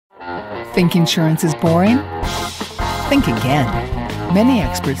Think insurance is boring? Think again. Many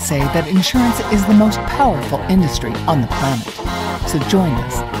experts say that insurance is the most powerful industry on the planet. So join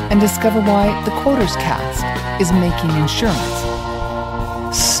us and discover why the QuotersCast is making insurance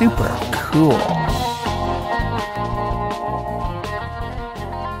super cool.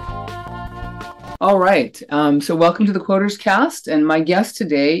 All right, so welcome to the QuotersCast, and my guest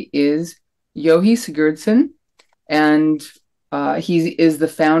today is Johi Sigurdsson, and he is the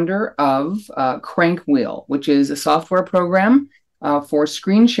founder of Crankwheel, which is a software program for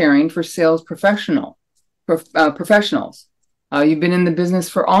screen sharing for sales professionals. You've been in the business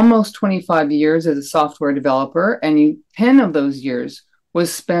for almost 25 years as a software developer, and 10 of those years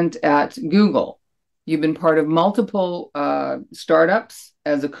was spent at Google. You've been part of multiple startups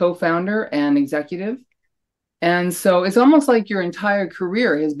as a co-founder and executive. And so it's almost like your entire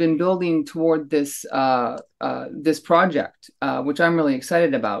career has been building toward this this project, which I'm really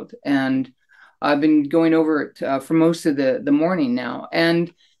excited about. And I've been going over it for most of the morning now.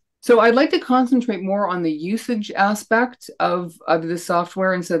 And so I'd like to concentrate more on the usage aspect of the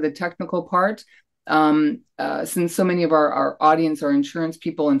software instead of the technical part, since so many of our audience are insurance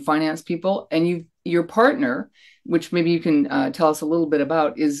people and finance people. And your partner, which maybe you can tell us a little bit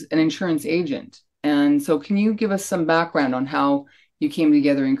about, is an insurance agent. And so can you give us some background on how you came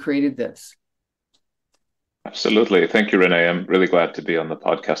together and created this? Absolutely. Thank you, Renee. I'm really glad to be on the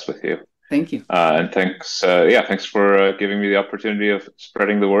podcast with you. Thank you. And thanks for giving me the opportunity of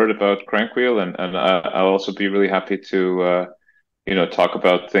spreading the word about Crankwheel. And I'll also be really happy to, talk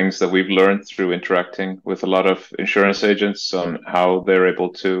about things that we've learned through interacting with a lot of insurance agents on how they're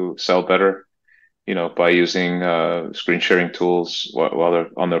able to sell better, by using screen sharing tools while they're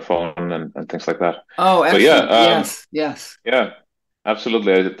on their phone and things like that. Oh, excellent. So, Yes. Yeah,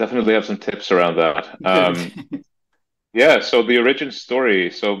 absolutely. I definitely have some tips around that. So the origin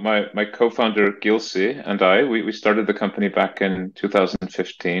story. So my co-founder Gilsey and we started the company back in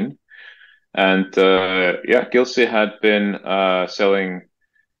 2015. And Gilsey had been selling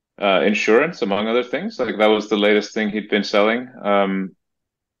insurance, among other things. Like that was the latest thing he'd been selling.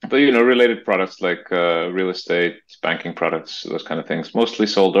 But related products like real estate, banking products, those kind of things, mostly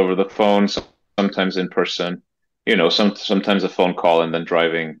sold over the phone, sometimes in person. Sometimes a phone call and then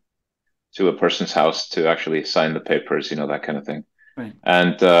driving to a person's house to actually sign the papers, that kind of thing. Right.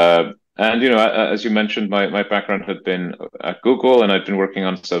 And as you mentioned, my background had been at Google, and I'd been working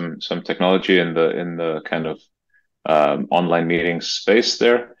on some technology in the kind of online meeting space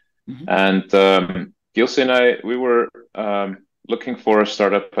there. Mm-hmm. And Gilsey and we were looking for a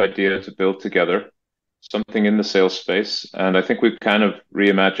startup idea to build together, something in the sales space. And I think we've kind of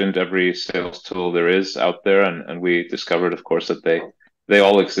reimagined every sales tool there is out there. And we discovered, of course, that they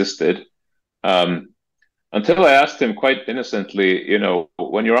all existed. Until I asked him quite innocently,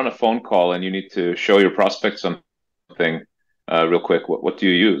 when you're on a phone call and you need to show your prospects something real quick, what do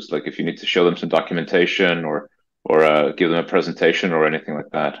you use? Like if you need to show them some documentation or give them a presentation or anything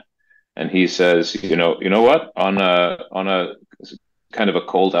like that. And he says, you know what, on a kind of a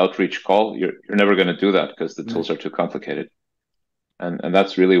cold outreach call, you're never going to do that because the tools are too complicated. And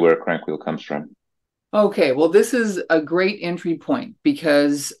that's really where Crankwheel comes from. Okay, well, this is a great entry point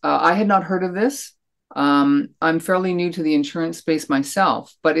because I had not heard of this. I'm fairly new to the insurance space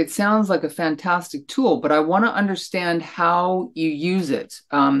myself, but it sounds like a fantastic tool. But I want to understand how you use it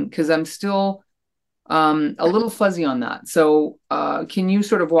because I'm still a little fuzzy on that. So can you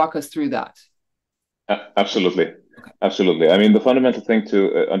sort of walk us through that? Absolutely. Okay. Absolutely. I mean, the fundamental thing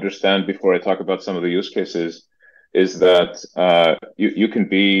to understand before I talk about some of the use cases is that you can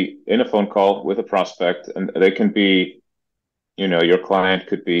be in a phone call with a prospect, and they can be, your client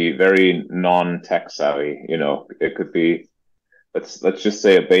could be very non-tech savvy. It could be, let's just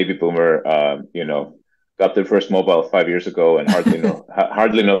say a baby boomer, got their first mobile 5 years ago and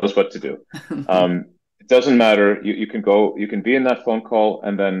hardly knows what to do. It doesn't matter. You can be in that phone call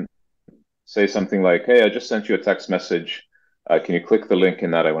and then say something like, "Hey, I just sent you a text message. Can you click the link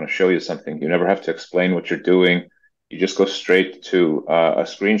in that? I want to show you something." You never have to explain what you're doing. You just go straight to a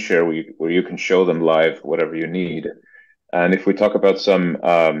screen share where you can show them live whatever you need. And if we talk about some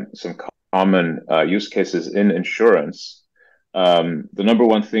common use cases in insurance, the number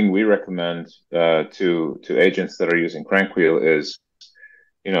one thing we recommend to agents that are using Crankwheel is,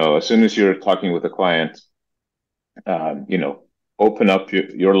 as soon as you're talking with a client, open up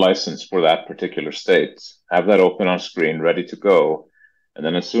your license for that particular state, have that open on screen, ready to go. And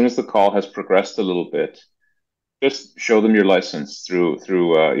then as soon as the call has progressed a little bit, just show them your license through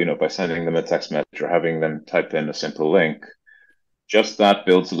by sending them a text message or having them type in a simple link. Just that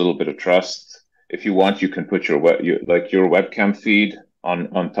builds a little bit of trust. If you want, you can put your webcam feed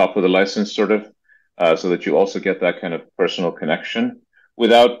on top of the license, sort of, so that you also get that kind of personal connection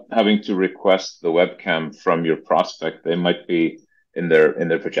without having to request the webcam from your prospect. They might be in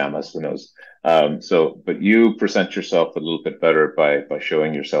their pajamas, who knows? But you present yourself a little bit better by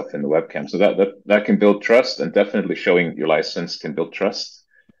showing yourself in the webcam. So that can build trust, and definitely showing your license can build trust.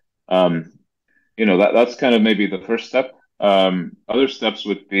 Um, that's kind of maybe the first step. Other steps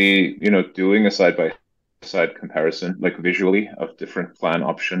would be, doing a side by side comparison, like visually, of different plan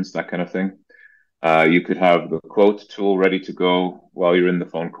options, that kind of thing. You could have the quote tool ready to go while you're in the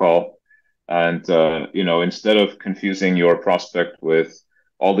phone call. And, instead of confusing your prospect with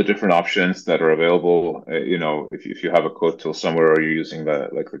all the different options that are available, if you have a quote tool somewhere, or you're using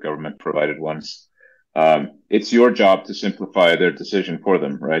the government provided ones, it's your job to simplify their decision for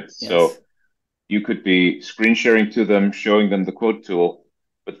them, right? So Yes. you could be screen sharing to them, showing them the quote tool,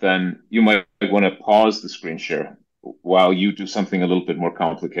 but then you might want to pause the screen share while you do something a little bit more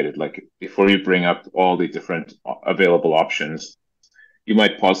complicated. Like before you bring up all the different available options, you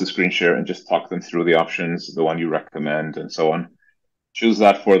might pause the screen share and just talk them through the options, the one you recommend, and so on. Choose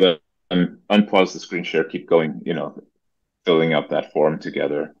that for them, unpause the screen share, keep going, filling out that form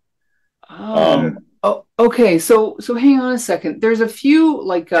together. Oh, Um, oh, okay. So hang on a second. There's a few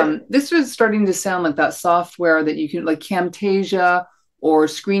like this is starting to sound like that software that you can like Camtasia or mhm.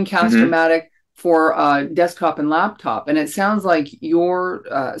 Screencast-O-Matic for desktop and laptop. And it sounds like your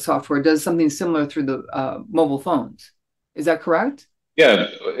software does something similar through the mobile phones. Is that correct? Yeah,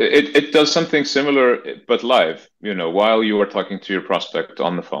 it does something similar, but live, while you are talking to your prospect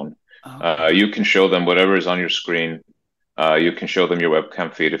on the phone. Okay. You can show them whatever is on your screen. You can show them your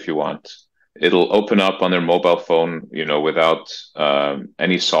webcam feed if you want. It'll open up on their mobile phone, without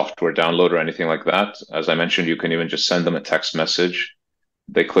any software download or anything like that. As I mentioned, you can even just send them a text message.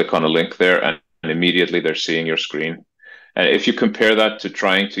 They click on a link there, and immediately they're seeing your screen. And if you compare that to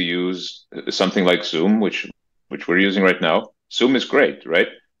trying to use something like Zoom, which we're using right now, Zoom is great, right?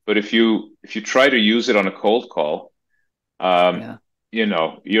 But if you try to use it on a cold call, um, Yeah.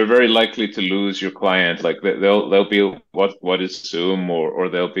 you're very likely to lose your client. Like they'll be, what is Zoom, or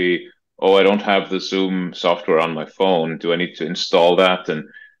they'll be, oh, I don't have the Zoom software on my phone. Do I need to install that? And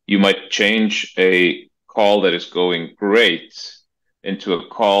you might change a call that is going great into a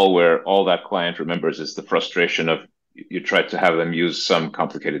call where all that client remembers is the frustration of you tried to have them use some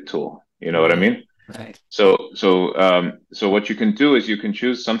complicated tool. You know what I Right. mean? Right. So what you can do is you can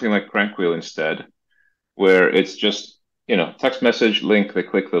choose something like Crankwheel instead, where it's just, text message link. They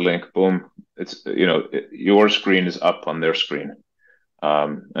click the link, boom. It's, your screen is up on their screen,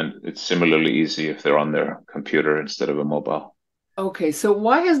 and it's similarly easy if they're on their computer instead of a mobile. Okay. So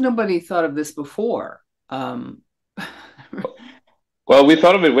why has nobody thought of this before? Um, Well, we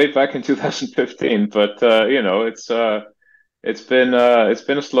thought of it way back in 2015, but it's been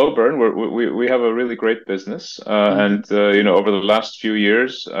a slow burn. We have a really great business, mhm. and over the last few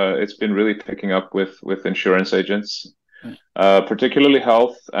years, it's been really picking up with insurance agents, particularly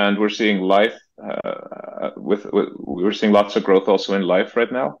health, and we're seeing life. We're seeing lots of growth also in life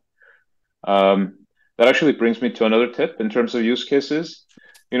right now. That actually brings me to another tip in terms of use cases.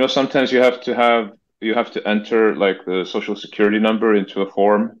 Sometimes you have to enter like the social security number into a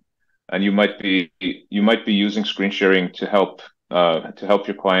form, and you might be using screen sharing to help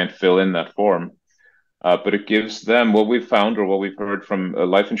your client fill in that form. But it gives them, what we've found, or what we've heard from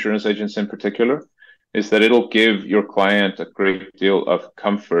life insurance agents in particular, is that it'll give your client a great deal of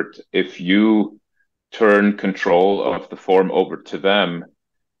comfort if you turn control of the form over to them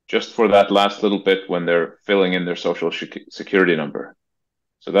just for that last little bit when they're filling in their social security number.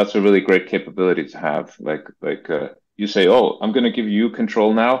 So that's a really great capability to have. Like you say, oh, I'm going to give you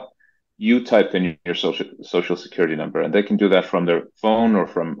control now. You type in your social security number, and they can do that from their phone or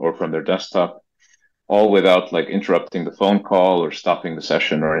from their desktop, all without like interrupting the phone call or stopping the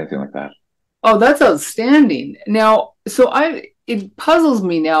session or anything like that. Oh, that's outstanding. Now, it puzzles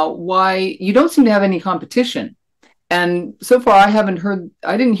me now why you don't seem to have any competition. And so far, I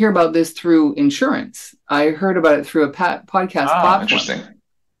didn't hear about this through insurance. I heard about it through a podcast Ah, platform. interesting.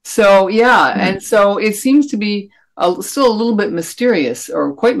 So, yeah. And Hmm. so it seems to be still a little bit mysterious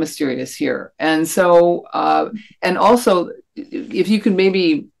or quite mysterious here. And so, and also, if you could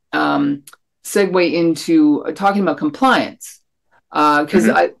maybe segue into talking about compliance because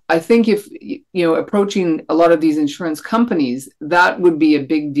Hmm. I think if approaching a lot of these insurance companies, that would be a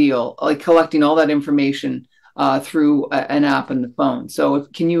big deal, like collecting all that information through an app and the phone. So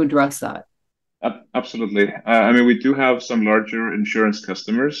can you address that? Absolutely. I mean, we do have some larger insurance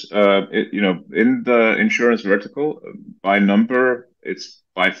customers. In the insurance vertical, by number, it's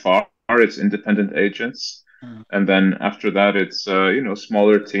by far it's independent agents. And then after that, it's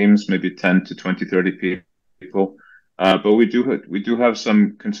smaller teams, maybe 10 to 20, 30 people. But we do have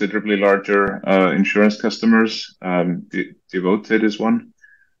some considerably larger insurance customers. Devoted is one.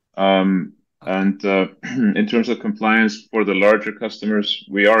 And in terms of compliance for the larger customers,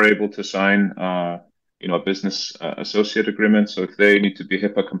 we are able to sign, a business associate agreement. So if they need to be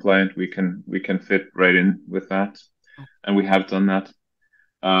HIPAA compliant, we can fit right in with that, and we have done that.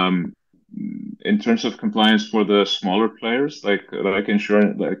 Um, in terms of compliance for the smaller players, like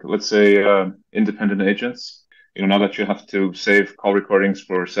insurance, like let's say independent agents, now that you have to save call recordings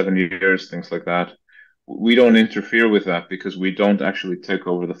for 7 years, things like that, we don't interfere with that because we don't actually take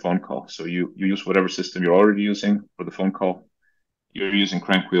over the phone call. So you use whatever system you're already using for the phone call. You're using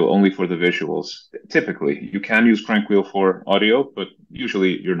Crankwheel only for the visuals. Typically, you can use Crankwheel for audio, but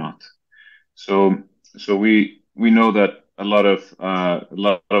usually you're not. So we know that a lot of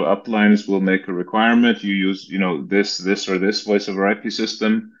uplines will make a requirement. You use this or this voice over IP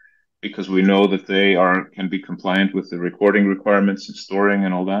system because we know that they can be compliant with the recording requirements and storing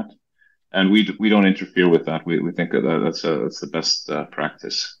and all that. And we don't interfere with that. We think that's the best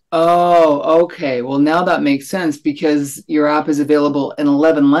practice. Oh, okay. Well, now that makes sense because your app is available in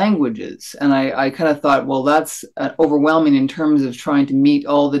 11 languages. And I kind of thought, well, that's overwhelming in terms of trying to meet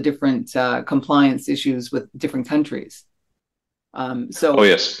all the different compliance issues with different countries. Oh So,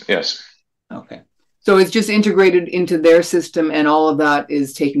 yes, yes. okay. So it's just integrated into their system and all of that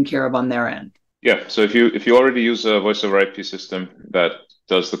is taken care of on their end. Yeah. So if you already use a voice over IP system that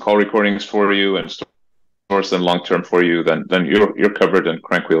does the call recordings for you and stores them long term for you, then you're covered, and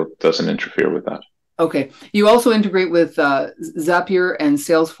Crankwheel doesn't interfere with that. Okay. You also integrate with Zapier and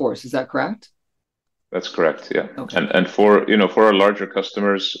Salesforce. Is that correct? That's correct. Yeah. Okay. And for our larger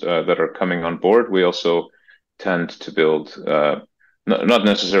customers that are coming on board, we also tend to build not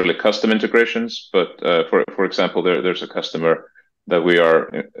necessarily custom integrations, but for example, there's a customer that we are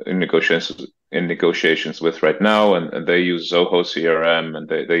in negotiations with right now, and they use Zoho CRM, and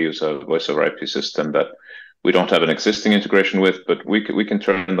they use a voice over IP system that we don't have an existing integration with, but we can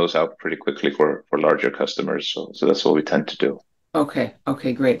turn those out pretty quickly for larger customers. So that's what we tend to do. Okay.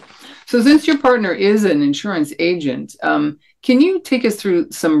 Okay, great. So since your partner is an insurance agent, can you take us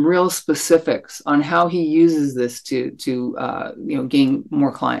through some real specifics on how he uses this to gain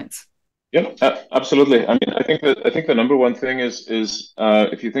more clients? Yeah, absolutely. I mean, I think the number one thing is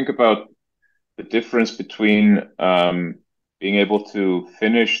if you think about the difference between being able to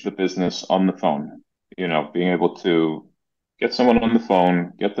finish the business on the phone, being able to get someone on the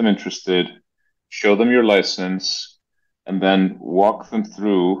phone, get them interested, show them your license, and then walk them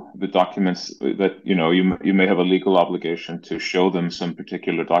through the documents that you may have a legal obligation to show them some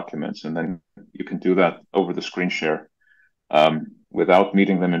particular documents, and then you can do that over the screen share without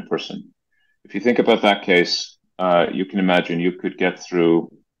meeting them in person. If you think about that case, you can imagine you could get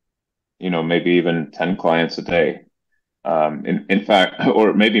through, maybe even 10 clients a day. In fact,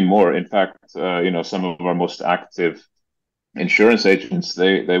 or maybe more. In fact, some of our most active insurance agents,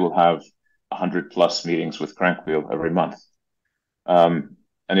 they will have 100 plus meetings with Crankwheel every month. And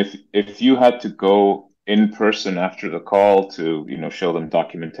if you had to go in person after the call to, show them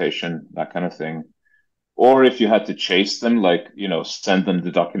documentation, that kind of thing, or if you had to chase them, like, send them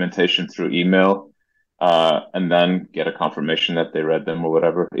the documentation through email, and then get a confirmation that they read them or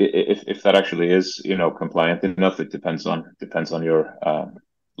whatever. If that actually is, compliant enough, it depends on your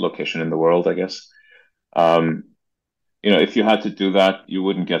location in the world, I guess. Um, if you had to do that, you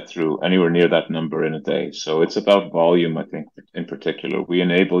wouldn't get through anywhere near that number in a day. So it's about volume, I think, in particular. We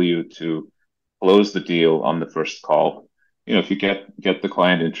enable you to close the deal on the first call. If you get the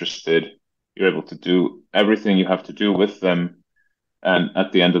client interested, you're able to do everything you have to do with them, and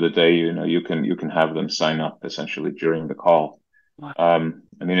at the end of the day, you can have them sign up essentially during the call. Wow.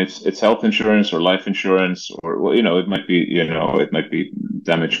 I mean, it's health insurance or life insurance, or well, it might be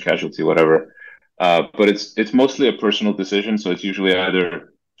damage, casualty, whatever. But it's mostly a personal decision, so it's usually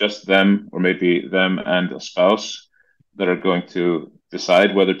either just them or maybe them and a spouse that are going to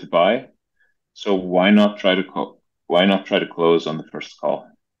decide whether to buy. So why not try to close on the first call?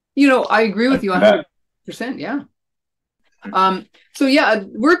 I agree with And you that 100%. Yeah. So yeah,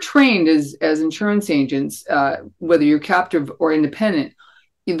 we're trained as insurance agents, whether you're captive or independent.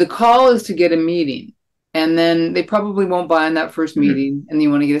 The call is to get a meeting, and then they probably won't buy in that first Mhm. meeting, and you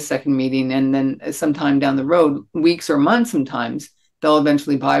want to get a second meeting, and then sometime down the road, weeks or months, sometimes they'll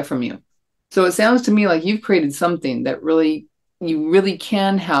eventually buy from you. So it sounds to me like you've created something that you really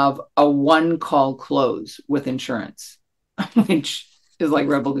can have a one call close with insurance, which is like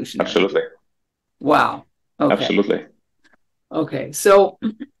revolutionary. Absolutely, Wow. Okay. absolutely. Okay. So,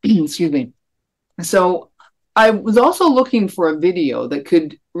 excuse me. So I was also looking for a video that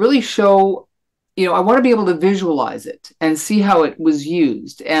could really show, I want to be able to visualize it and see how it was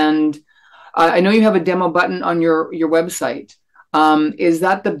used. And I know you have a demo button on your website. Is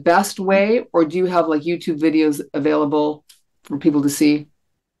that the best way, or do you have like YouTube videos available for people to see?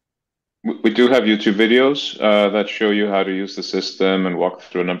 We do have YouTube videos that show you how to use the system and walk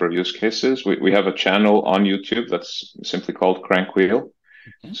through a number of use cases. We have a channel on YouTube that's simply called Crank Wheel,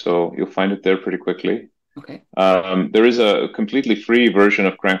 Okay. so you'll find it there pretty quickly. Okay. There is a completely free version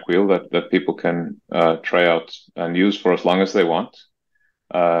of Crank Wheel that people can try out and use for as long as they want.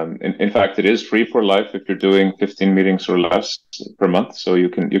 In fact, it is free for life if you're doing 15 meetings or less per month, so you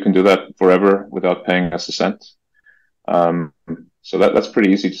can do that forever without paying us a cent. Um, so that's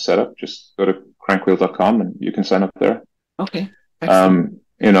pretty easy to set up. Just go to crankwheel.com and you can sign up there. Okay. Excellent.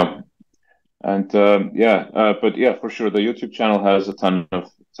 You know, and but yeah, for sure, the YouTube channel has a ton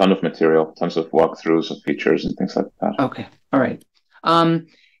of material, tons of walkthroughs of features and things like that. Okay. All right.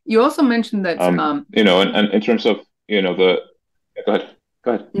 You also mentioned that And in terms of the go ahead,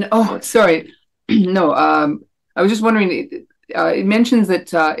 go ahead. no, oh, sorry. No, I was just wondering, it mentions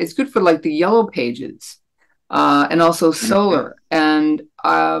that it's good for like the yellow pages and also Mhm. solar. And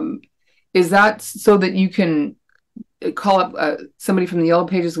is that so that you can call up somebody from the yellow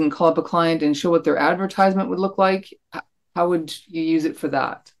pages can call up a client and show what their advertisement would look like? How would you use it for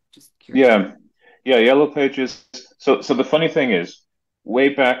that? Just curious. Yeah, yeah, Yellow Pages. So the funny thing is, way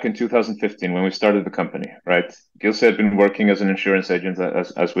back in 2015 when we started the company, right? Gilse had been working as an insurance agent,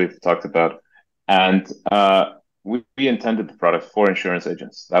 as we've talked about, and we intended the product for insurance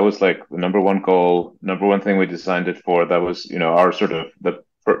agents. That was like the number one goal, number one thing we designed it for. That was, our sort of the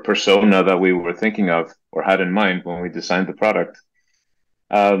persona that we were thinking of or had in mind when we designed the product.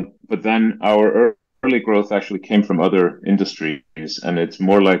 But then our early growth actually came from other industries, and it's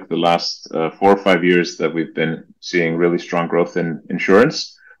more like the last 4 or 5 years that we've been seeing really strong growth in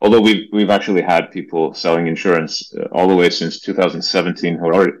insurance. Although we've actually had people selling insurance all the way since 2017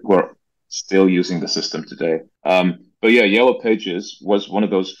 who are still using the system today. But yeah, Yellow Pages was one of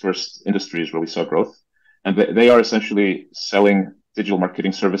those first industries where we saw growth, and they are essentially selling digital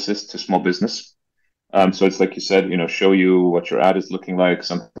marketing services to small business. So it's like you said, show you what your ad is looking like,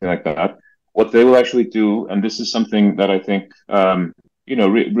 something like that. What they will actually do, and this is something that I think,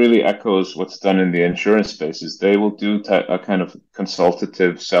 really echoes what's done in the insurance space, is they will do a kind of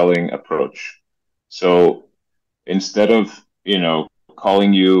consultative selling approach. So instead of,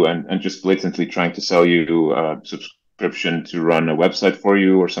 calling you and just blatantly trying to sell you a subscription to run a website for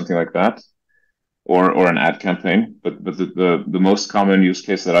you or something like that, or an ad campaign, but the most common use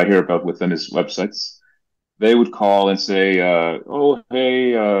case that I hear about with them is websites. They would call and say, "Oh,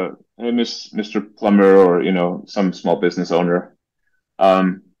 hey, Mr. Plumber, or some small business owner.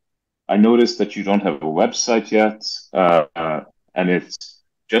 Um, I noticed that you don't have a website yet, and it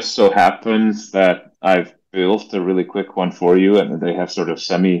just so happens that I've built a really quick one for you, and they have sort of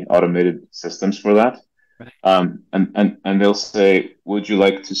semi-automated systems for that. Right. And they'll say, would you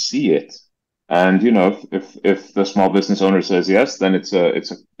like to see it? And if the small business owner says yes, then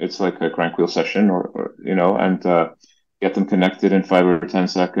it's like a crank wheel session, or and get them connected in 5 or 10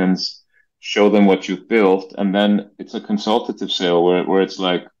 seconds, show them what you've built, and then it's a consultative sale where it's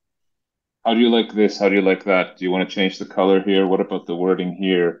like, how do you like this? How do you like that? Do you want to change the color here? What about the wording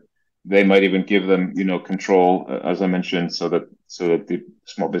here? They might even give them, control, as I mentioned, so that the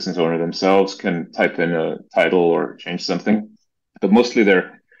small business owner themselves can type in a title or change something. But mostly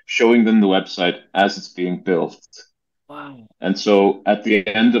they're showing them the website as it's being built. Wow. And so at the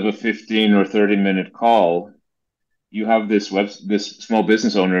end of a 15 or 30-minute call, you have this small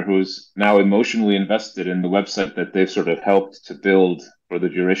business owner who's now emotionally invested in the website that they've sort of helped to build for the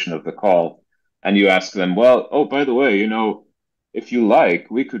duration of the call. And you ask them, well, oh, by the way, if you like,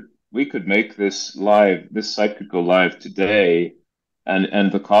 we could make this live. This site could go live today,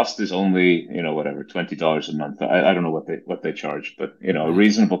 and the cost is only, whatever, $20 a month. I don't know what they charge, but a Right.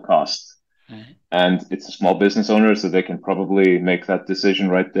 reasonable cost. Right. And it's a small business owner, so they can probably make that decision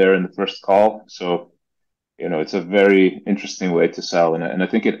right there in the first call. So it's a very interesting way to sell, and I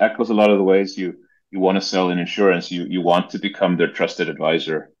think it echoes a lot of the ways you want to sell in insurance. You want to become their trusted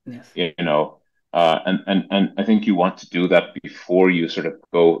advisor, Yes. and I think you want to do that before you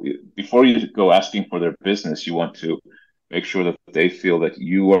go asking for their business. You want to make sure that they feel that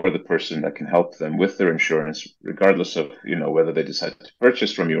you are the person that can help them with their insurance, regardless of whether they decide to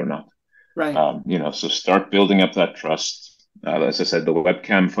purchase from you or not. Right. So start building up that trust. As I said, the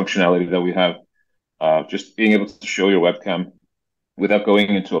webcam functionality that we have, just being able to show your webcam without going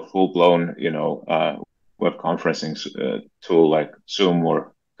into a full-blown, web conferencing tool like Zoom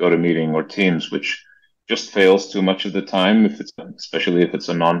or GoToMeeting or Teams, which just fails too much of the time if it's especially if it's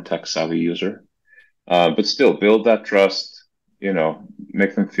a non-tech savvy user. But still, build that trust.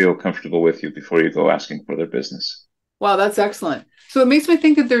 Make them feel comfortable with you before you go asking for their business. Wow, that's excellent. So it makes me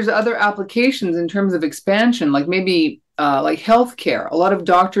think that there's other applications in terms of expansion, like maybe like healthcare. A lot of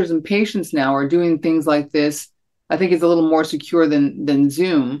doctors and patients now are doing things like this. I think it's a little more secure than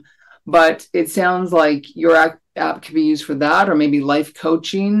Zoom, but it sounds like your app could be used for that, or maybe life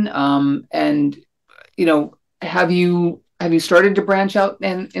coaching. And have you started to branch out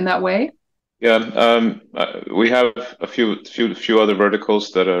in that way? Yeah, we have a few other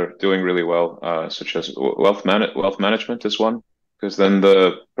verticals that are doing really well, such as wealth management is one, because then the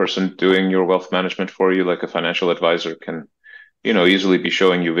person doing your wealth management for you, like a financial advisor, can easily be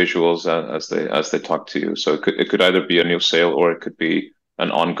showing you visuals as they talk to you. So it could either be a new sale or it could be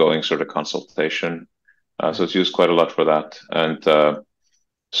an ongoing sort of consultation. So it's used quite a lot for that. And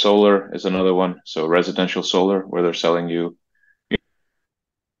solar is another one. So residential solar, where they're selling you,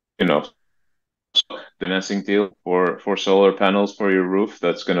 you know, financing deal for solar panels for your roof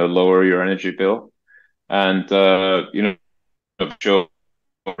that's going to lower your energy bill, and show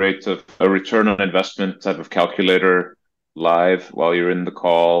a rate of a return on investment type of calculator live while you're in the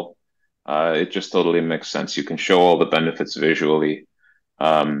call. It just totally makes sense. You can show all the benefits visually.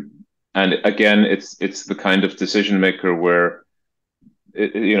 And again, it's the kind of decision maker where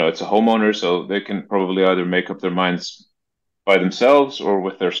it's a homeowner, so they can probably either make up their minds by themselves or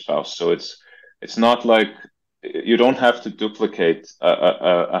with their spouse. So it's not like you don't have to duplicate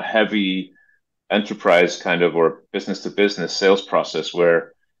a heavy enterprise kind of or business to business sales process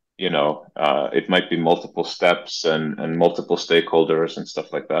where it might be multiple steps and multiple stakeholders and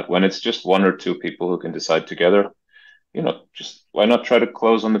stuff like that. When it's just one or two people who can decide together, just why not try to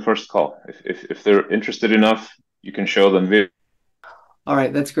close on the first call? If they're interested enough, you can show them. All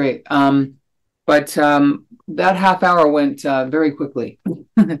right, that's great. But that half hour went very quickly.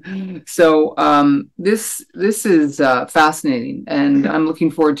 So this is fascinating, and I'm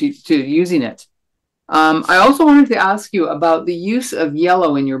looking forward to using it. I also wanted to ask you about the use of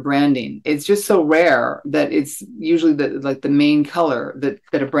yellow in your branding. It's just so rare that it's usually the main color that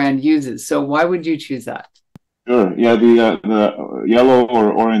a brand uses. So why would you choose that? Sure. Yeah, the yellow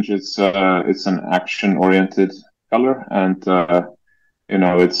or orange, it's an action-oriented color, and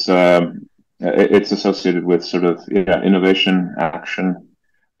it's associated with sort of innovation, action,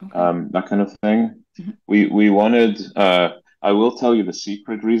 Okay. that kind of thing. Mhm. We wanted. I will tell you the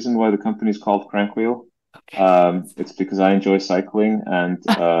secret reason why the company is called Crankwheel. Okay. It's because I enjoy cycling, and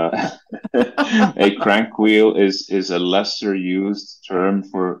a crank wheel is a lesser used term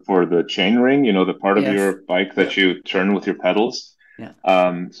for the chain ring. The part of Yes. your bike Yeah. that you turn with your pedals. Yeah.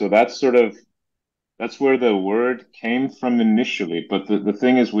 So that's where the word came from initially. But the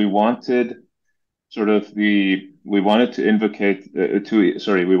thing is, we wanted to we wanted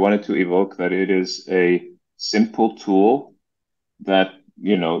to evoke that it is a simple tool that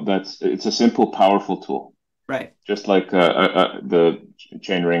it's a simple, powerful tool, Right. just like the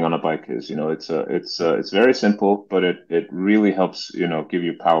chain ring on a bike is. It's very simple, but it really helps give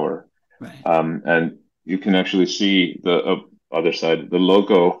you power. Right. And you can actually see the other side. The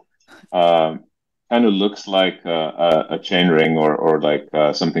logo kind of looks like a chain ring or like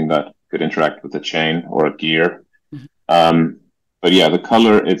something that could interact with a chain or a gear. Mhm. But yeah, the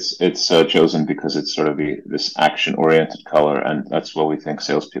color it's chosen because it's sort of this action oriented color, and that's what we think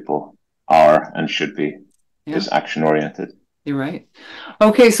salespeople are and should be, Yeah, is action oriented. you're right.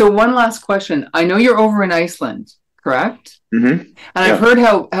 Okay, so one last question. I know you're over in Iceland, correct? Hmm. And I've Yeah. heard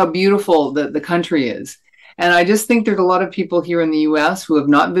how beautiful the country is. And I just think there's a lot of people here in the US who have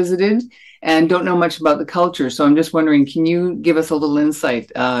not visited and don't know much about the culture. So I'm just wondering, can you give us a little insight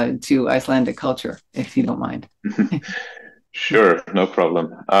to Icelandic culture, if you don't mind? Sure, no problem.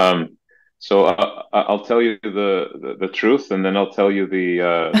 So I'll tell you the truth, and then I'll tell you the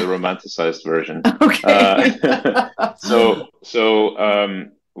romanticized version. Okay.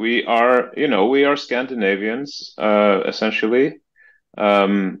 We are Scandinavians, essentially,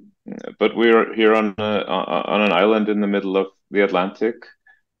 um, but we are here on an island in the middle of the Atlantic,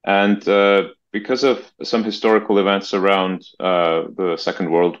 and because of some historical events around the Second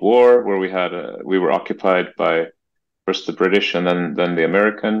World War, where we were occupied by first the British and then the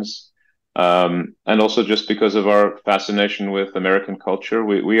Americans. And also just because of our fascination with American culture,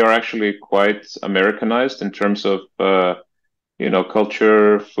 we are actually quite Americanized in terms of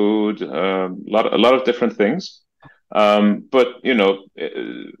culture, food, a lot of different things. But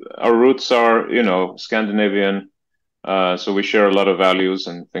our roots are Scandinavian, so we share a lot of values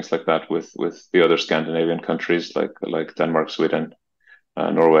and things like that with the other Scandinavian countries like Denmark, Sweden,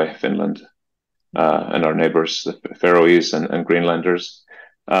 Norway, Finland. and our neighbors, the Faroese and Greenlanders.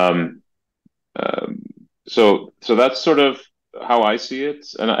 Um, um, so that's sort of how I see it,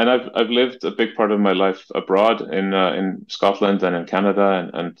 and I've lived a big part of my life abroad in Scotland and in Canada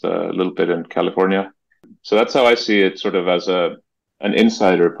and a little bit in California. So that's how I see it, sort of as an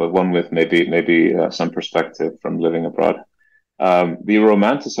insider, but one with maybe some perspective from living abroad. The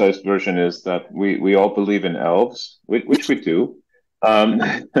romanticized version is that we all believe in elves, which we do. Um,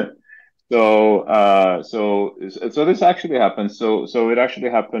 so this actually happens. So it actually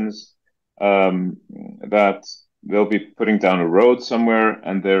happens that they'll be putting down a road somewhere,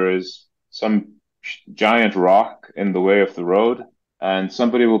 and there is some giant rock in the way of the road, and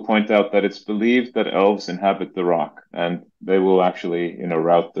somebody will point out that it's believed that elves inhabit the rock, and they will actually,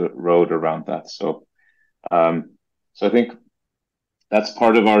 route the road around that. So I think that's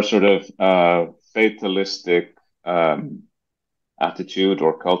part of our sort of fatalistic attitude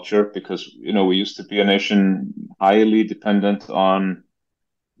or culture, because we used to be a nation highly dependent on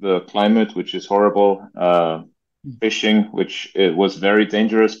the climate, which is horrible, fishing, which it was very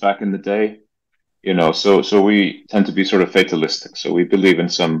dangerous back in the day. So we tend to be sort of fatalistic. So we believe in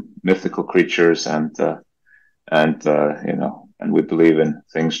some mythical creatures, and we believe in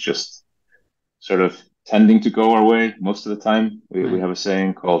things just sort of tending to go our way most of the time. We have a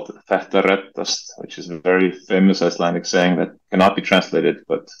saying called "Þetta reddast," which is a very famous Icelandic saying that cannot be translated,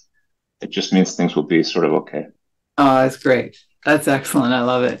 but it just means things will be sort of okay. Oh, that's great. That's excellent. I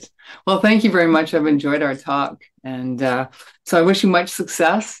love it. Well, thank you very much. I've enjoyed our talk. And so I wish you much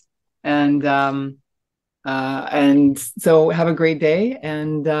success. And so have a great day.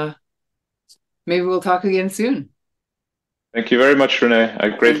 And maybe we'll talk again soon. Thank you very much, Renee. I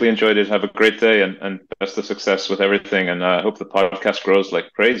greatly enjoyed it. Have a great day, and best of success with everything. And I hope the podcast grows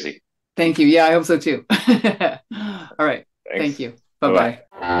like crazy. Thank you. Yeah, I hope so too. All right. Thanks. Thank you. Bye-bye.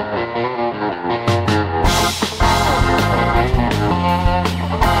 Bye-bye.